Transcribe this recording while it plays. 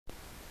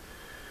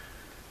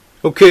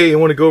Okay, I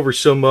want to go over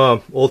some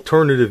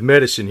alternative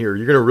medicine here.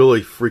 You're going to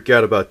really freak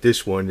out about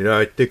this one. You know,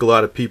 I think a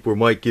lot of people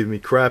might give me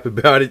crap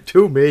about it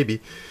too,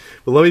 maybe.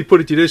 But let me put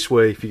it to you this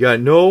way. If you got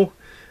no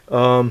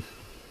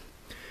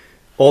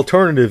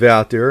alternative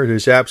out there,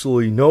 there's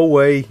absolutely no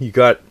way you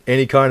got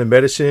any kind of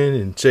medicine,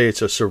 and say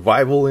it's a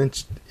survival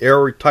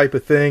error type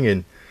of thing,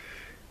 and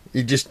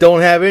you just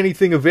don't have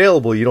anything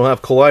available. You don't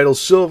have colloidal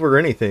silver or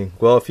anything.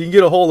 Well, if you can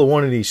get a hold of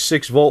one of these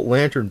 6-volt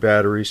lantern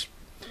batteries,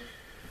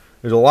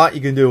 there's a lot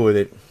you can do with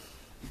it.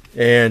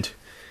 And,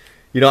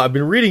 you know, I've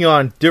been reading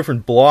on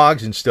different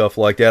blogs and stuff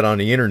like that on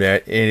the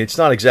internet, and it's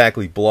not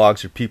exactly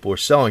blogs where people are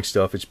selling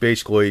stuff. It's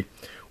basically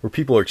where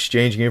people are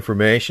exchanging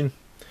information.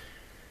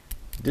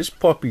 This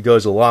puppy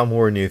does a lot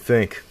more than you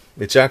think.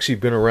 It's actually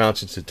been around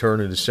since the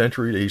turn of the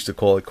century. They used to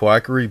call it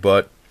quackery,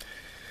 but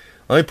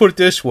let me put it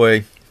this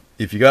way.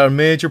 If you got a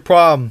major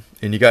problem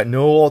and you got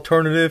no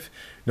alternative,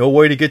 no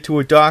way to get to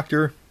a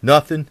doctor,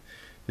 nothing,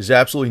 there's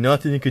absolutely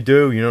nothing you could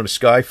do, you know, the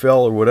sky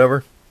fell or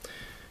whatever.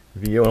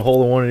 If you get a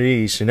hold of one of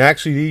these, and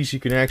actually these you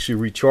can actually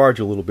recharge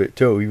a little bit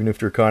too, even if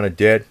they're kind of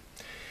dead.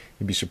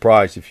 You'd be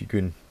surprised if you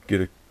can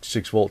get a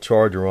 6-volt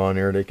charger on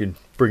there. They can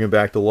bring them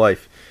back to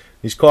life.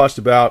 These cost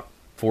about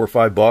 $4 or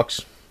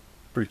 $5.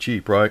 Pretty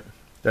cheap, right?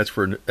 That's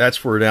for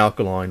an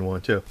alkaline one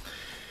too.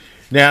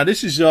 Now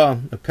this is a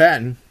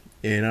patent,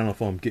 and I don't know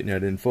if I'm getting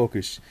that in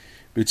focus.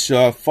 But it's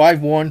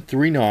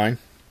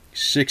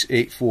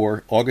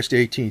 5139684, August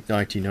 18th,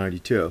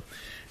 1992.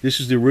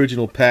 This is the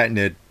original patent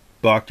that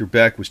Dr.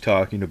 Beck was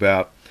talking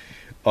about,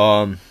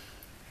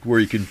 where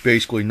you can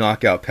basically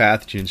knock out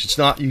pathogens. It's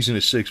not using a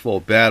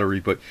 6-volt battery,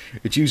 but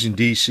it's using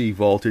DC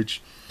voltage.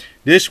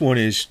 This one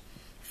is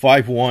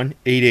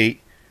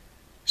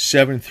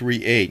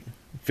 5188738,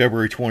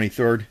 February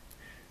 23rd,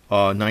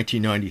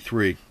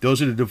 1993.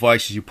 Those are the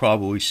devices you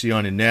probably see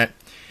on the net.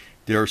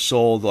 They're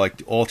sold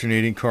like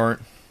alternating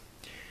current.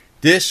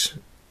 This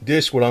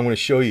what I'm going to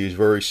show you is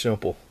very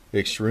simple,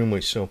 extremely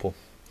simple.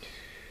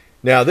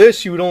 Now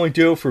this you would only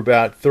do for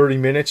about 30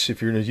 minutes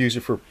if you're going to use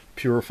it for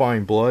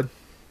purifying blood.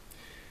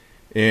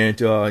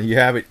 And you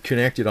have it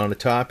connected on the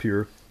top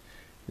here.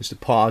 It's the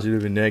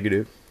positive and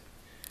negative.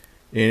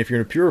 And if you're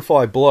going to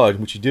purify blood,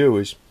 what you do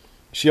is,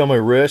 see on my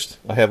wrist,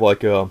 I have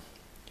like a,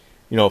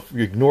 you know,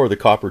 you ignore the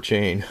copper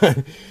chain,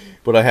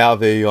 but I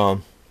have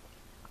a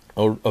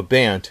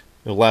band,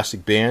 an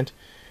elastic band,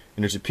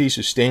 and there's a piece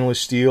of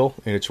stainless steel,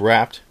 and it's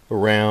wrapped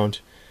around.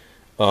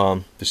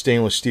 The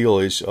stainless steel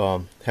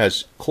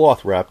has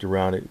cloth wrapped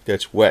around it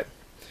that's wet.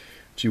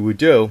 What you would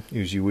do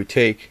is you would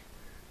take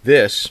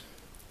this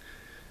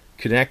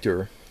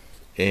connector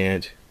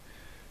and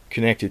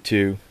connect it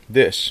to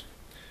this,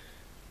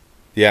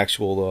 the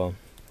actual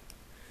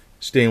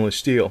stainless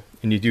steel,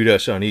 and you do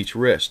this on each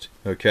wrist,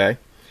 okay?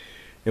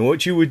 And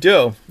what you would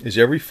do is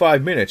every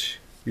 5 minutes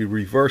you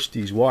reverse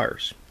these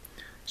wires.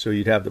 So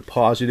you'd have the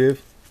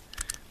positive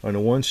on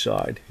the one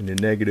side and the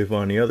negative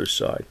on the other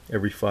side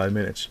every 5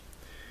 minutes.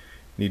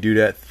 You do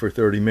that for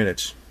 30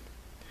 minutes.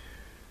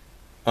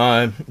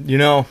 You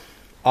know,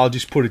 I'll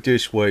just put it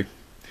this way.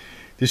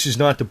 This is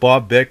not the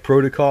Bob Beck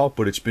protocol,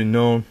 but it's been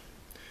known,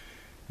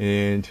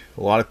 and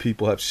a lot of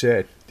people have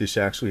said this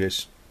actually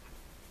has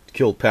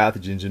killed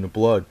pathogens in the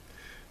blood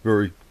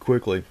very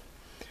quickly.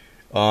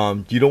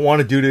 You don't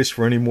want to do this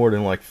for any more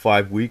than like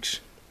 5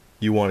 weeks.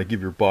 You want to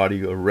give your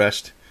body a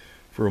rest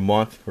for a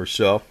month or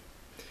so.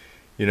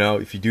 You know,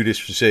 if you do this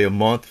for say a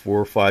month, 4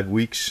 or 5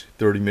 weeks,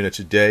 30 minutes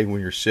a day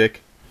when you're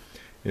sick,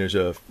 and there's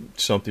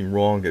something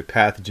wrong, that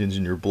pathogens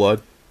in your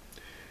blood,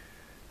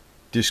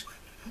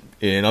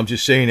 and I'm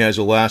just saying as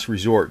a last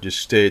resort, just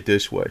stay it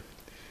this way.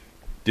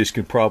 This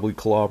can probably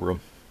clobber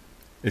them.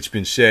 It's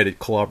been said it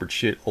clobbered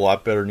shit a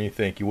lot better than you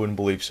think. You wouldn't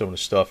believe some of the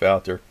stuff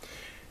out there.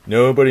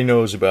 Nobody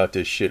knows about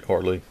this shit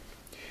hardly.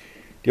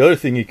 The other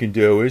thing you can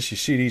do is, you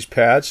see these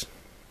pads?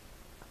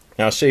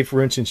 Now say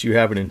for instance you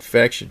have an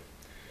infection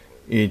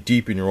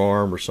deep in your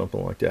arm or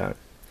something like that.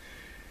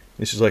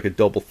 This is like a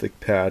double thick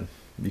pad.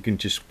 You can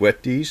just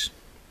wet these,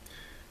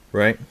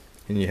 right?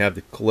 And you have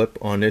the clip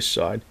on this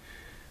side.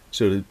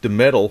 So the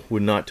metal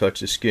would not touch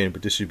the skin,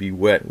 but this would be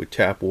wet with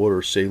tap water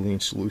or saline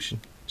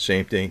solution.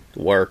 Same thing,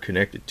 the wire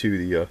connected to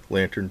the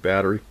lantern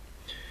battery.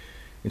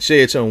 And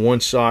say it's on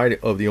one side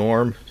of the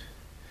arm.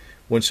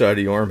 One side of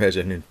the arm has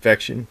an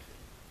infection.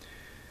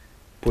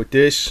 Put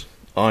this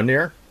on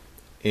there,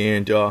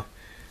 and the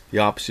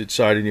opposite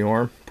side of the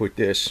arm, put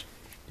this,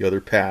 the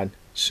other pad,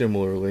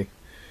 similarly.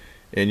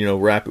 And, you know,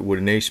 wrap it with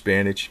an ace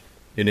bandage,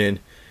 and then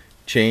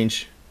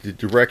change the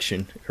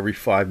direction every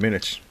 5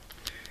 minutes.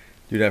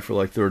 Do that for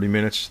like 30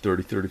 minutes,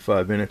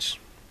 35 minutes.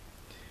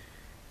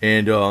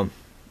 And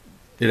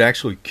it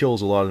actually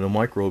kills a lot of the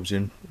microbes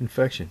in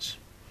infections.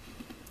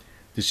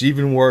 This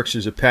even works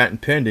as a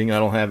patent pending. I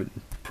don't have it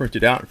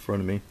printed out in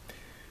front of me,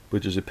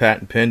 but there's a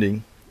patent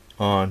pending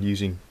on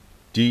using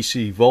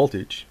DC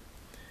voltage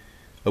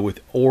with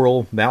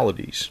oral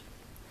maladies.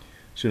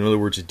 So in other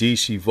words, the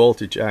DC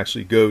voltage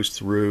actually goes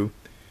through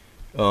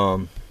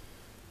the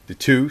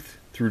tooth,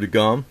 through the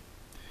gum,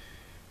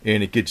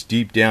 and it gets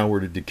deep down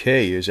where the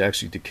decay is.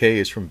 Actually, decay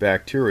is from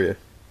bacteria,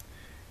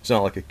 It's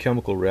not like a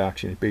chemical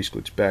reaction.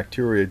 Basically, it's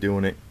bacteria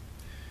doing it.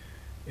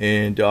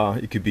 And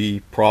it could be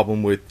a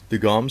problem with the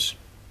gums.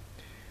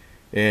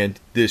 And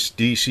this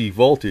DC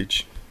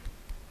voltage,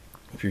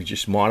 if you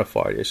just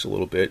modify this a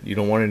little bit, you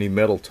don't want any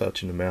metal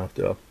touching the mouth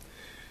though.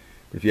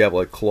 But if you have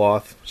like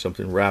cloth,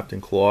 something wrapped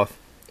in cloth,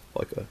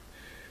 like a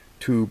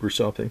tube or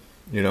something,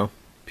 you know,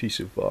 piece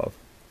of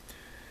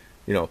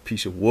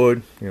piece of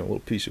wood, a little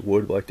piece of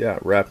wood like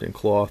that, wrapped in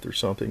cloth or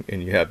something,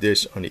 and you have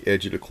this on the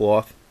edge of the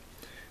cloth,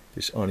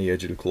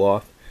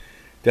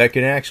 that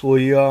can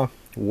actually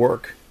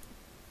work.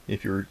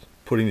 If you're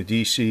putting the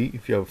DC,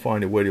 if you have to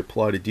find a way to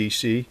apply the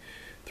DC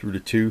through the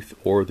tooth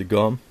or the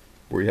gum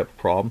where you have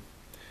a problem,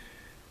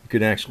 you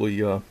can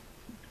actually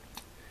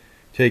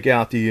take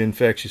out the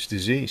infectious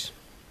disease.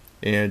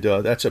 And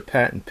that's a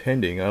patent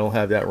pending. I don't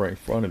have that right in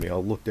front of me.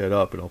 I'll look that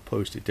up and I'll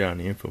post it down in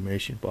the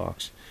information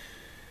box.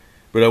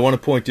 But I want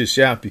to point this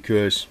out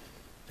because,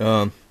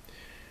 it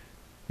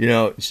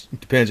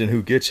depends on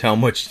who gets how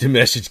much the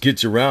message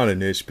gets around in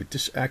this, but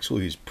this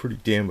actually is pretty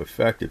damn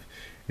effective.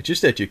 It's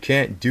just that you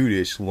can't do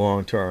this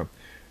long term.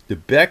 The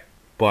Beck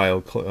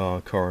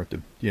biocurrent,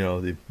 the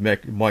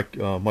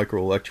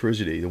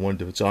microelectricity, the one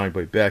designed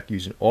by Beck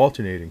using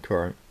alternating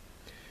current,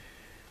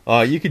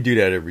 you can do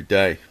that every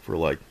day for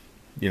like,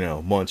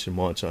 months and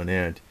months on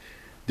end.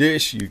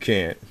 This you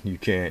can't.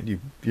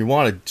 You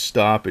want to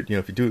stop it,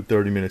 if you do it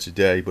 30 minutes a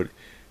day, but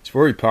it's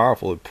very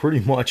powerful. It pretty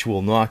much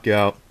will knock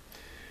out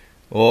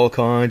all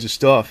kinds of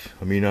stuff.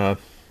 I mean, I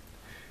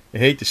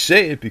hate to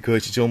say it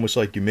because it's almost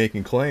like you're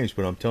making claims,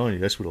 but I'm telling you,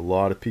 that's what a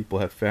lot of people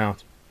have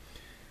found.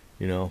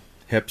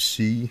 Hep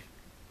C,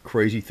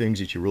 crazy things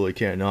that you really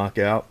can't knock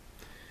out,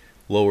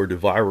 lower the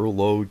viral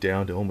load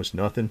down to almost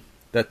nothing,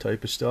 that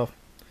type of stuff.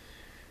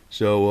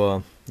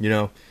 So,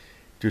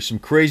 there's some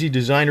crazy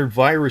designer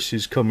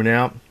viruses coming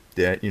out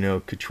that,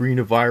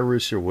 Katrina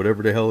virus or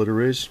whatever the hell it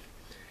is,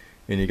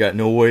 and you got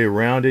no way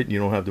around it, you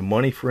don't have the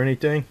money for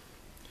anything.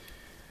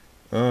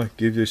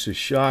 Give this a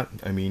shot.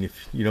 I mean,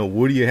 if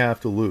what do you have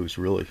to lose,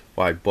 really?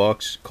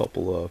 $5,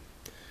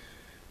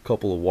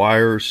 couple of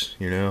wires,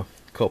 a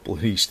couple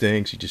of these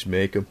things. You just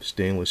make them,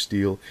 stainless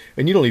steel,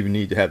 and you don't even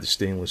need to have the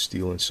stainless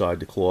steel inside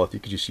the cloth. You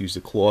could just use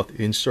the cloth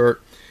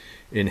insert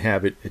and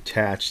have it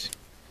attached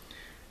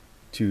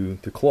to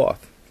the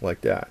cloth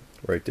like that,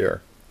 right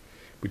there.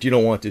 But you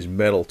don't want this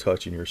metal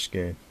touching your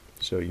skin,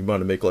 so you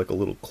want to make like a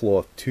little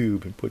cloth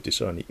tube and put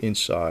this on the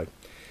inside,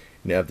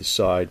 and have the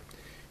side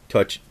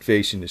touch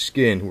facing the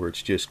skin where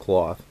it's just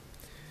cloth.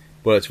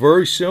 But it's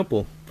very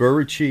simple,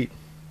 very cheap.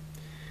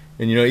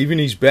 And even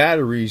these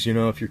batteries,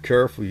 if you're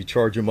careful, you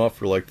charge them up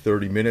for like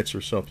 30 minutes or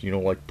something. You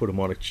don't like put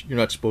them on you're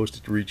not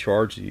supposed to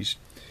recharge these,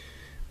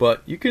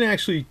 but you can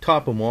actually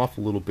top them off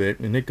a little bit,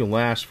 and they can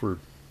last for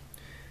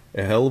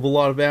a hell of a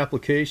lot of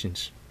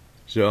applications.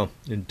 So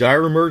in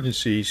dire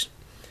emergencies,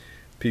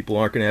 people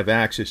aren't going to have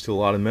access to a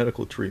lot of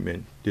medical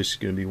treatment. This is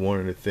going to be one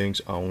of the things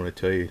I want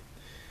to tell you.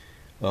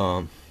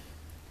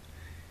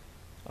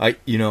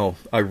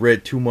 I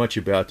read too much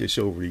about this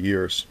over the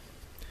years,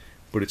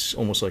 but it's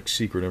almost like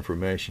secret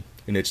information,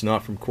 and it's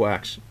not from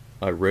quacks.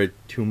 I read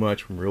too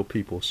much from real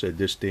people who said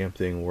this damn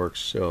thing works,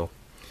 so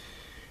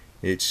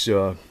it's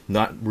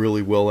not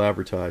really well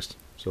advertised.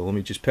 So let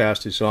me just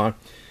pass this on.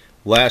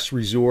 Last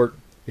resort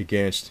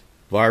against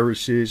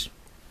viruses,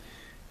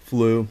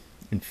 flu,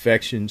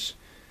 infections.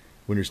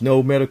 When there's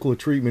no medical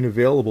treatment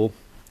available,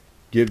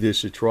 give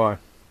this a try.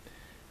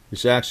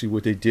 It's actually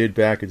what they did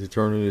back at the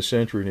turn of the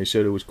century, and they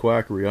said it was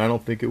quackery. I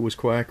don't think it was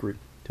quackery. To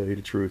tell you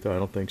the truth, I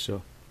don't think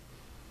so.